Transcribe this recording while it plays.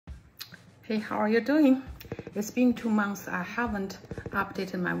Hey, how are you doing? It's been 2 months I haven't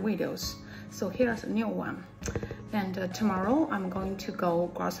updated my videos, so here's a new one. And tomorrow I'm going to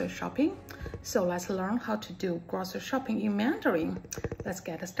go grocery shopping, so let's learn how to do grocery shopping in Mandarin. Let's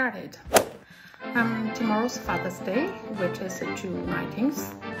get started. Tomorrow's Father's Day, which is June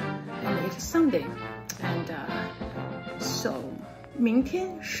 19th, and it's Sunday. And so 明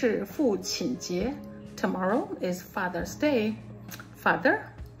天是父亲节. Tomorrow is Father's Day. Father,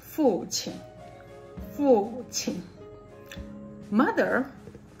 父亲, 父亲. Mother,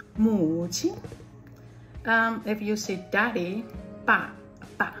 母亲. If you say daddy, 爸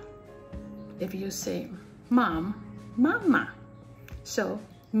爸. If you say mom, 妈妈. So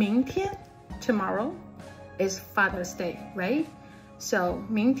明天, tomorrow, is Father's Day, right? So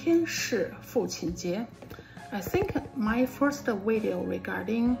明天是父亲节. I think my first video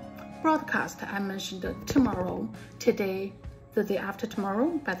regarding broadcast, I mentioned tomorrow, today, the day after tomorrow.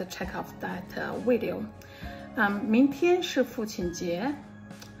 Better check out that video. 明天是父亲节.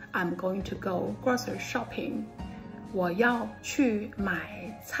 I'm going to go grocery shopping. 我要去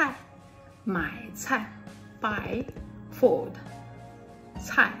买菜. 买菜, buy food.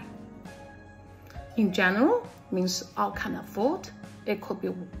 菜. In general, means all kind of food. It could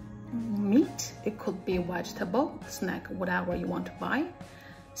be meat, it could be vegetable, snack, whatever you want to buy.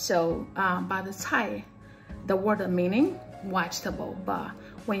 So by the 菜, the word meaning vegetable, but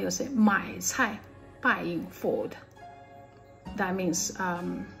when you say 买菜, buying food, that means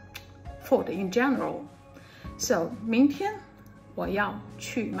food in general. So 明天我要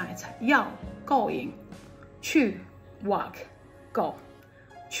去买菜. 要 going, 去 walk, go,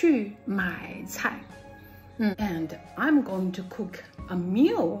 去买菜. And I'm going to cook a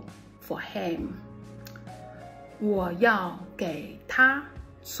meal for him. 我要给他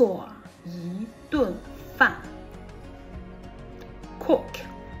做一顿饭. Cook,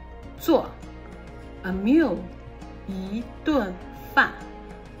 做 a meal, 一顿饭.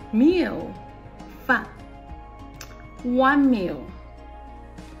 Meal, 饭. One meal,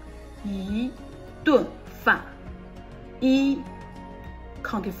 一顿饭. 一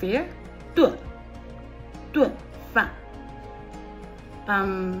quantifier, 顿 顿饭.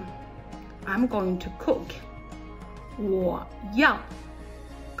 I'm going to cook. 我要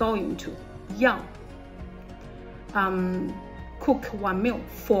going to 要 cook one meal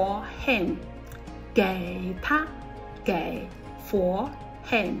for him. 给他 给 for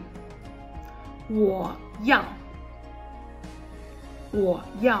him. 我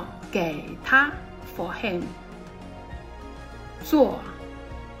要给他 for him. 做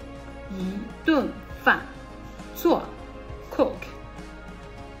一顿饭. 做 cook.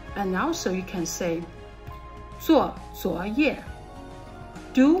 And also you can say 做作业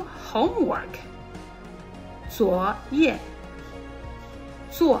do homework. 作业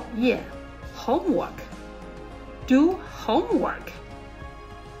homework. Do homework.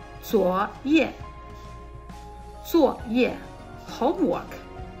 作业 homework.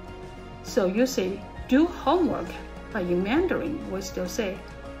 So you say do homework, but in Mandarin we still say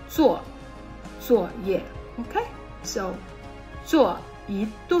作业. Okay? So 做一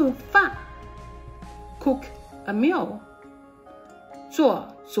顿饭 cook a meal. 做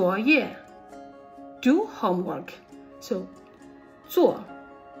作业 do homework. So 做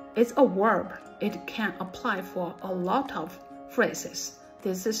is a verb. It can apply for a lot of phrases.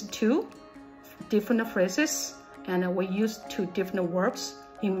 This is 2 different phrases, and we use 2 different verbs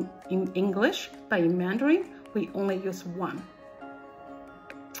in English, but in Mandarin we only use 1.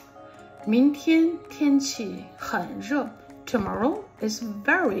 明天天气很热. Tomorrow is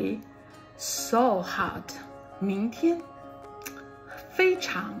very so hot. 明天非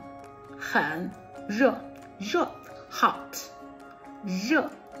常很热 hot 热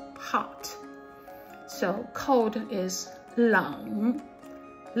hot. So cold is 冷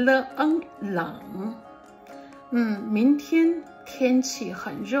冷 明天天气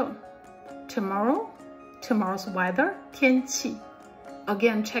很热. Tomorrow's weather 天气.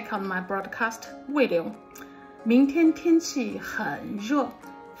 Again, check out my broadcast video. 明天天气很热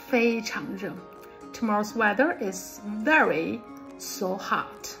非常热. Tomorrow's weather is very so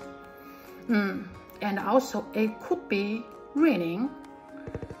hot. And also it could be raining.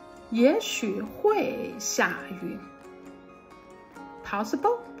 也许会下雨.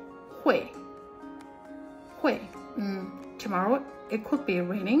 Possible 会 Tomorrow it could be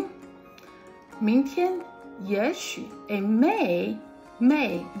raining. 明天也许 it may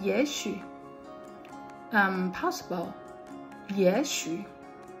也许 possible 也许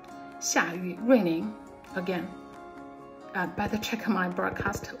下雨 raining. Again, better check my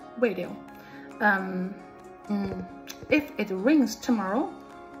broadcast video. If it rains tomorrow,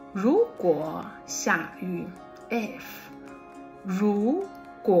 如果下雨 if 如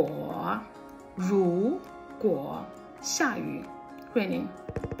果下雨 raining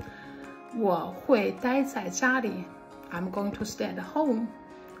我会待在家里 I'm going to stay at home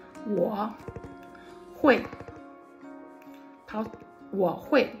我会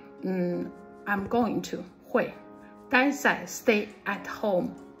I'm going to 会待在 stay at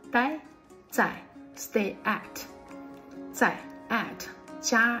home 待在 stay at 在 at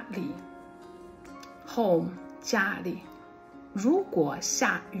家里 home 家里如果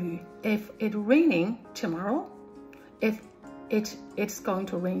下雨 if it raining tomorrow if it's going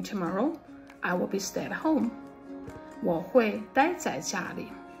to rain tomorrow I will be stay at home 我会待在家里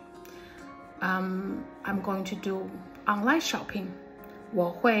I'm going to do online shopping 我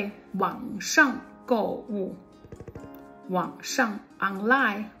会网上购物网上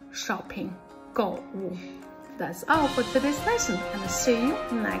online shopping 购物 That's all for today's lesson and see you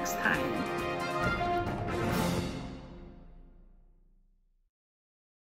next time